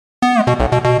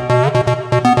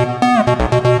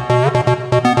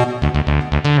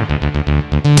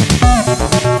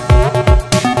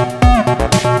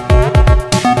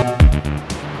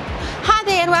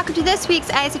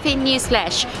ASFN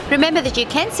Newsflash. Remember that you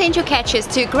can send your catches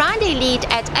to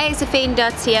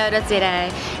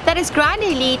grindelite@asfn.co.za. That is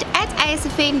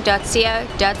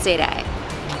grindelite@asfn.co.za.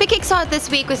 We kickstart this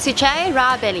week with Sujay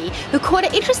Raabelli, who caught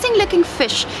an interesting looking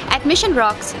fish at Mission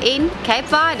Rocks in Cape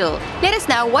Vidal. Let us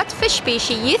know what fish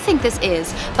species you think this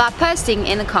is by posting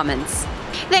in the comments.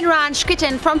 Then Ryan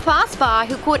Schkitten from Fastbar,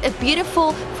 who caught a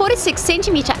beautiful 46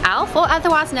 centimeter elf, or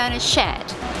otherwise known as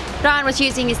shad. Ryan was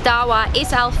using his Dawa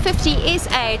SL50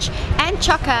 SH and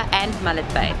chocker and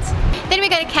mullet bait. Then we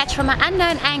got a catch from an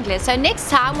unknown angler, so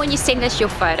next time when you send us your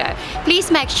photo,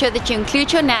 please make sure that you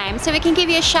include your name so we can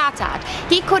give you a shout out.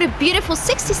 He caught a beautiful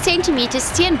 60 centimeter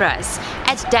steenbras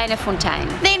at Danafontein.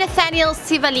 Then Nathaniel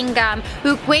Sivalingam,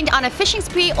 who went on a fishing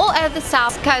spree all over the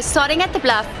south coast, starting at the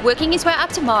Bluff, working his way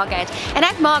up to Margate, and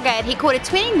at Margate he caught a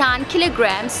 29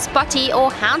 kilogram spotty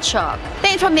or hound shark.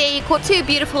 Then from there he caught two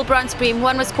beautiful bronze bream,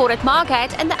 one was caught at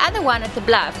Margate and the other one at the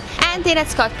Bluff. And then at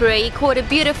Scottbury he caught a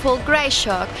beautiful grey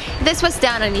shark. This was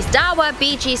down on his Dawa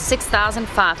BG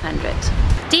 6500.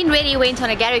 Dean Reddy went on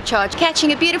a garrick charge,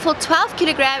 catching a beautiful 12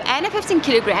 kilogram and a 15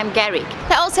 kilogram garrick.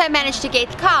 They also managed to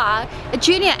get Carl, a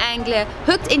junior angler,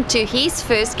 hooked into his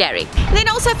first garrick. Then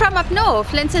also from up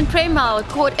north, Linton Premal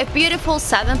caught a beautiful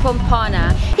southern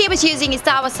pompana. He was using his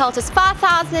Dawa Saltus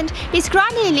 5000, his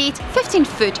Grinding Elite 15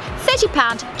 foot, 30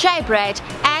 pound J braid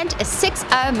and a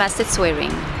 6.0 mustard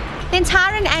swearing. Then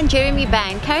Tyron and Jeremy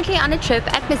Bain, currently on a trip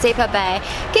at Mazeppa Bay,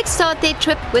 kickstart their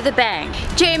trip with a bang.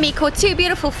 Jeremy caught two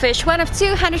beautiful fish, one of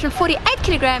 248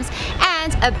 kilograms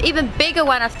and an even bigger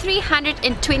one of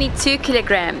 322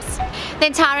 kilograms.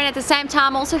 Then Tyron at the same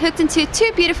time also hooked into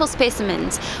two beautiful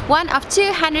specimens, one of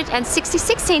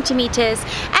 266 centimeters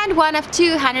and one of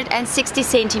 260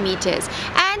 centimeters.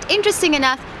 And interesting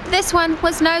enough, this one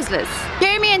was noseless.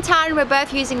 Jeremy and Tyron were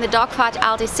both using the Darkfight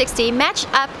LD60 matched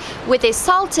up with their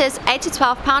Saltus 8 to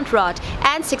 12 pound rod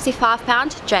and 65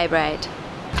 pound J-braid.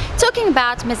 Talking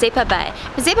about Mazeppa Bay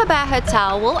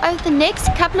Hotel will over the next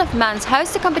couple of months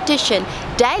host a competition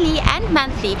daily and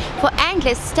monthly for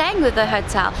anglers staying with the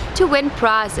hotel to win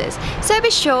prizes. So be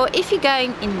sure, if you're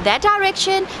going in that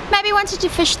direction, maybe wanted to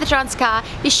fish the Transkei,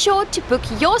 be sure to book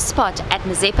your spot at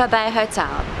Mazeppa Bay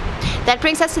Hotel. That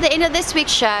brings us to the end of this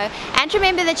week's show, and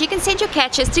remember that you can send your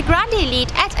catches to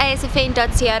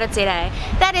grindelite@asfn.co.za.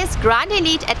 That is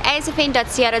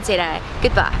grindelite@asfn.co.za.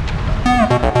 Goodbye.